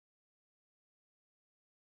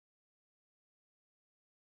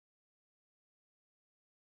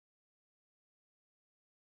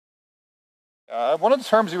One of the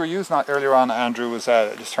terms you were using earlier on, Andrew, was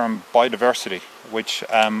this term biodiversity, which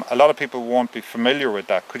a lot of people won't be familiar with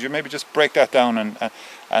that. Could you maybe just break that down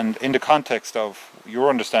and in the context of your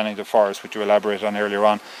understanding of the forest, which you elaborated on earlier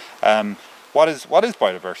on, what is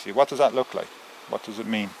biodiversity? What does that look like? What does it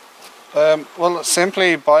mean? Well,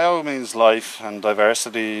 simply bio means life and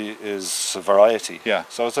diversity is a variety. Yeah.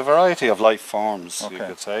 So it's a variety of life forms, Okay. you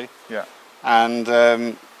could say. Yeah. And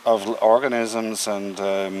of organisms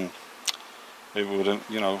and it would,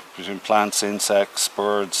 between plants, insects,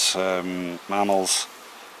 birds, mammals,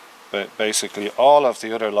 but basically all of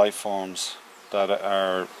the other life forms that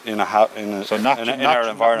are in our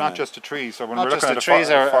environment. Not just the trees. So when not we're just looking the at trees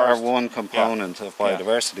are forest, one component of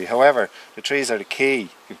biodiversity. However, the trees are the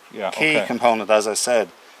key component. As I said,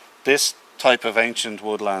 this type of ancient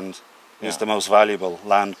woodland is the most valuable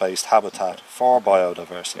land-based habitat for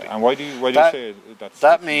biodiversity. Yeah. And why do you say that's...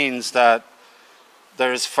 That means that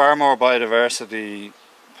there is far more biodiversity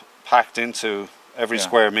packed into every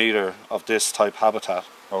square metre of this type habitat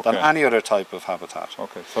than any other type of habitat.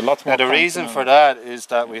 Okay, so lots more. Now the reason for that is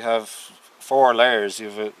that we have 4 layers.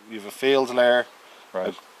 You've a field layer,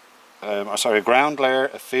 right? A ground layer,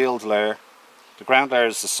 a field layer. The ground layer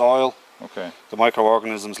is the soil. Okay. The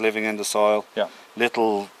microorganisms living in the soil. Yeah.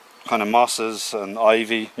 Little kind of mosses and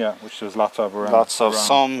ivy. Yeah, which there's lots of around. Lots of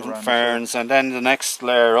some ferns, and then the next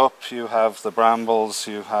layer up you have the brambles,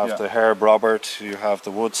 you have the herb robert, you have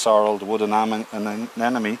the wood sorrel, the wood anemone.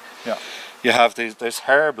 Yeah. You have this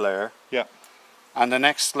herb layer. Yeah. And the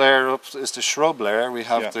next layer up is the shrub layer. We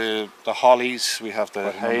have the hollies, we have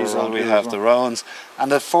the hazel, we have the rowans,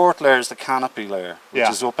 and the 4th layer is the canopy layer, which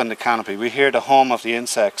is up in the canopy. We hear the hum of the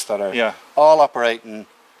insects that are all operating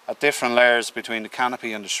at different layers between the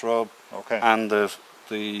canopy and the shrub and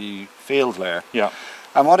the field layer. Yeah.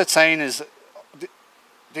 And what it's saying is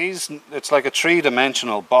it's like a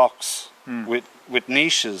 3-dimensional box with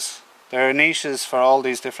niches. There are niches for all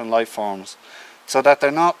these different life forms, so that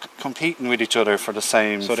they're not competing with each other for the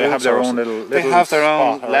same. So they have their own little they have their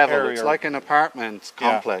own level. Area. It's like an apartment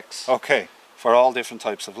complex. Okay. For all different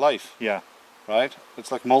types of life. Yeah. Right.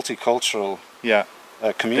 It's like multicultural. Yeah.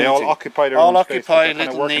 Community. They all occupy their own space, occupy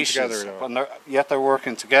little niches, together, yet they're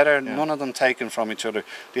working together. Yeah. None of them taken from each other.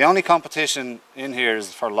 The only competition in here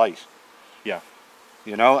is for light. Yeah.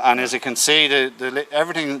 And as you can see,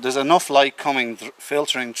 everything, there's enough light coming,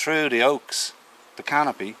 filtering through the oaks, the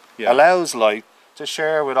canopy, allows light to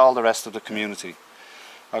share with all the rest of the community.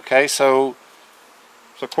 Okay, so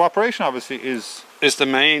cooperation obviously is the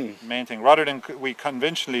main thing, rather than we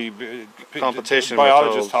conventionally competition.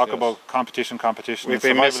 Biologists talk about competition. We've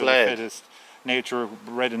been misled. Fittest, nature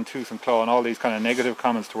red in tooth and claw, and all these kind of negative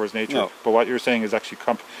comments towards nature. No. But what you're saying is actually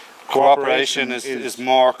cooperation is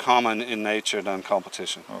more common in nature than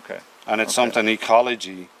competition. Okay. And it's something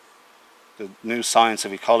ecology, the new science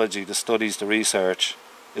of ecology, the studies, the research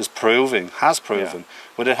has proven,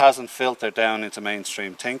 but it hasn't filtered down into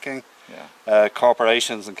mainstream thinking. Yeah.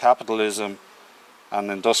 Corporations and capitalism and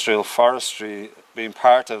industrial forestry, being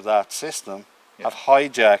part of that system, have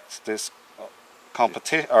hijacked this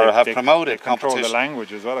competition, or have promoted competition. Control the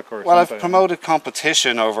language as well, of course. Well, I've promoted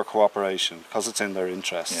competition over cooperation because it's in their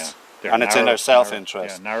interests. Yeah. And it's in their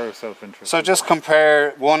self-interest. Narrow self-interest. So just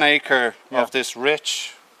compare 1 acre of this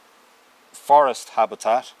rich forest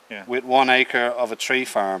habitat with 1 acre of a tree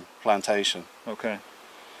farm plantation. Okay.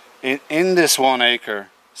 In this 1 acre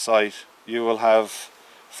site, you will have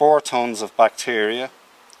 4 tons of bacteria.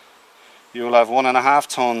 You will have 1.5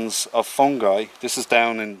 tons of fungi. This is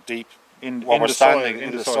down in deep. In the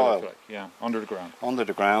soil. Yeah, under the ground. Under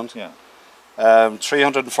the ground. Yeah.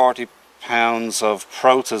 340 pounds of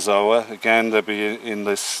protozoa. Again, there'd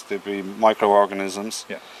be microorganisms.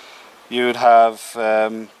 Yeah. You'd have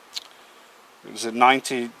about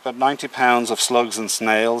 90 pounds of slugs and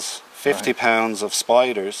snails, 50 pounds of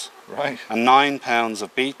spiders, and 9 pounds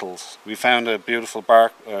of beetles. We found a beautiful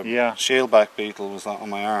shieldback beetle was on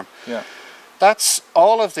my arm. Yeah. That's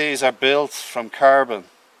all of these are built from carbon.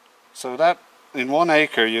 So that in 1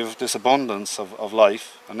 acre you have this abundance of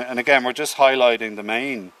life, and again we're just highlighting the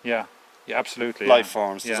main absolutely life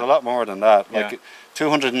forms. There's a lot more than that, like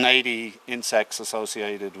 280 insects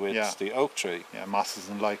associated with the oak tree. Yeah, mosses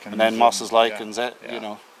and lichens. And then mosses, lichens, you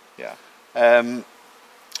know. Yeah.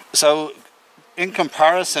 So in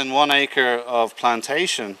comparison, 1 acre of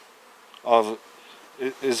plantation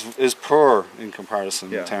is poor in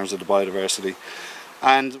comparison in terms of the biodiversity.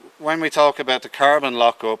 And when we talk about the carbon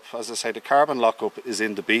lockup, as I say, the carbon lockup is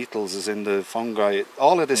in the beetles, is in the fungi.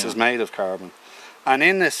 All of this is made of carbon. And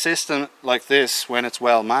in a system like this, when it's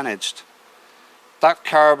well managed, that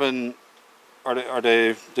carbon or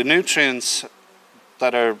the nutrients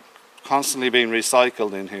that are constantly being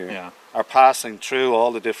recycled in here, Yeah. are passing through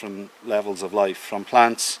all the different levels of life, from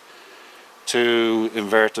plants to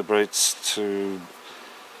invertebrates to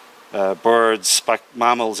birds,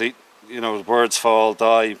 mammals eat, you know, birds fall,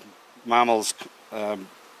 die, mammals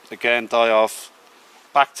again die off,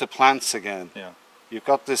 back to plants again. Yeah. You've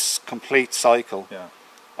got this complete cycle Yeah.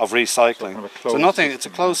 of recycling. So nothing, it's a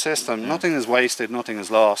closed system, yeah. Nothing is wasted, nothing is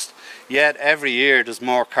lost. Yet every year there's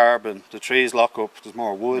more carbon, the trees lock up, there's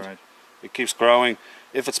more wood, Right. it keeps growing.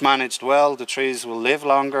 If it's managed well, the trees will live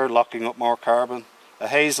longer, locking up more carbon. A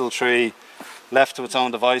hazel tree, left to its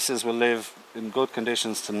own devices, will live in good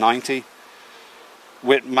conditions to 90.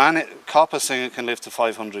 With coppicing, it can live to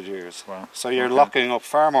 500 years. Wow. So you're locking up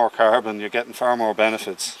far more carbon, you're getting far more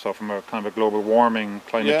benefits. So from a kind of a global warming,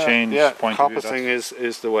 climate change point of view, coppicing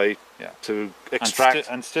is the way to extract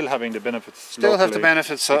and still having the benefits. Still have the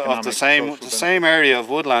benefits of the same area of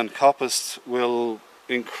woodland. Coppiced will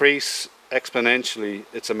increase exponentially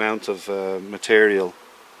its amount of material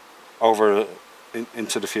over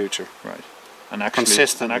into the future. Right. And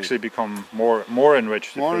actually become more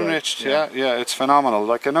enriched. More enriched, yeah, it's phenomenal.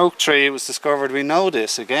 Like an oak tree was discovered, we know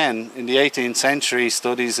this again in the 18th century,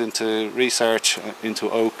 studies into research into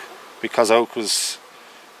oak, because oak was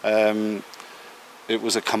it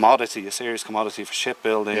was a commodity, a serious commodity for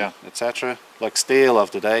shipbuilding, etc., like steel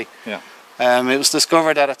of the day. Yeah. It was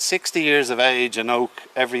discovered that at 60 years of age, an oak,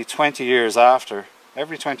 every 20 years,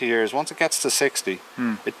 once it gets to 60,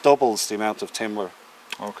 it doubles the amount of timber.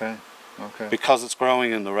 Okay. Okay. Because it's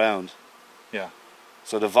growing in the round. Yeah.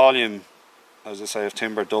 So the volume, as I say, of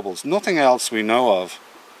timber doubles. Nothing else we know of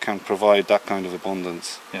can provide that kind of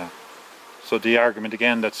abundance. Yeah. So the argument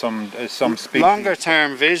again that some species... Longer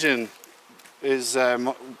term vision is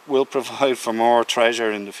will provide for more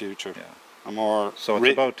treasure in the future. Yeah. And more. So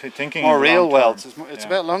it's about thinking more real wealth. It's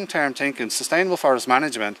about long term thinking. Sustainable forest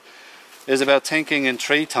management is about thinking in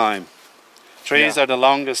tree time. Trees are the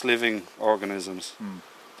longest living organisms.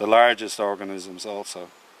 The largest organisms also,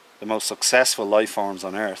 the most successful life forms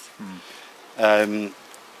on Earth.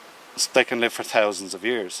 They can live for thousands of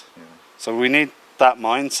years. Yeah. So we need that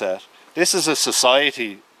mindset. This is a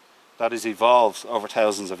society that has evolved over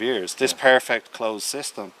thousands of years. This perfect closed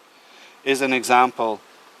system is an example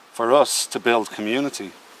for us to build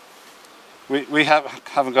community. We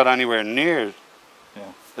haven't got anywhere near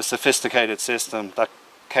a sophisticated system that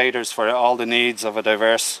caters for all the needs of a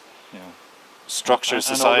diverse structured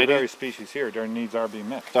society. And all the various species here, their needs are being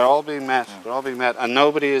met. They're all being met. They're all being met, and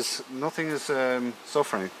nothing is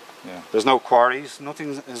suffering. Yeah. There's no quarries.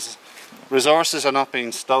 Nothing is. Resources are not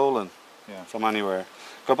being stolen from anywhere.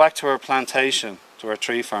 Go back to our plantation, to our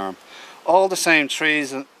tree farm. All the same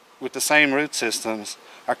trees with the same root systems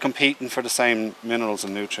are competing for the same minerals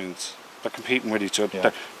and nutrients. They're competing with each other.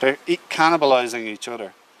 Yeah. They're cannibalizing each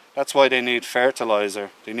other. That's why they need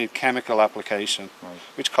fertilizer. They need chemical application,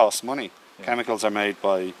 which costs money. Chemicals are made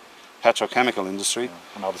by petrochemical industry.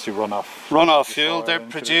 And obviously runoff Fuel, they're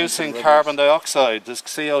producing carbon dioxide. There's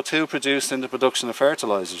CO2 produced in the production of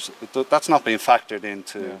fertilizers. That's not being factored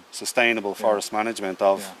into sustainable forest management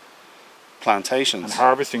of plantations. And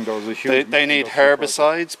harvesting those is huge. They need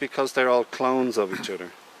herbicides because they're all clones of each other.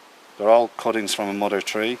 They're all cuttings from a mother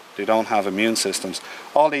tree. They don't have immune systems.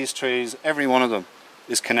 All these trees, every one of them,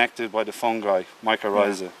 is connected by the fungi,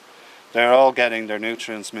 mycorrhiza. They're all getting their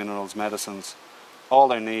nutrients, minerals, medicines, all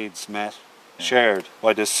their needs met, shared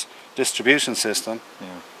by this distribution system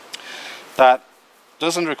that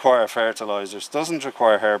doesn't require fertilizers, doesn't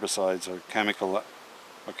require herbicides or chemical.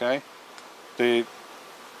 Okay,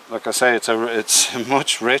 like I say, it's a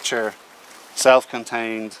much richer,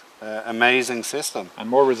 self-contained, amazing system, and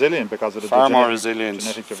more resilient because of the far more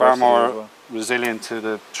resilient to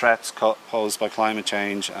the threats posed by climate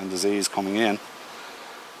change and disease coming in.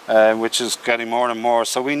 Which is getting more and more.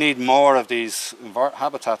 So we need more of these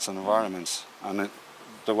habitats and environments, and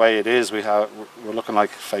the way it is, we're looking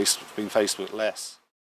like being faced with less.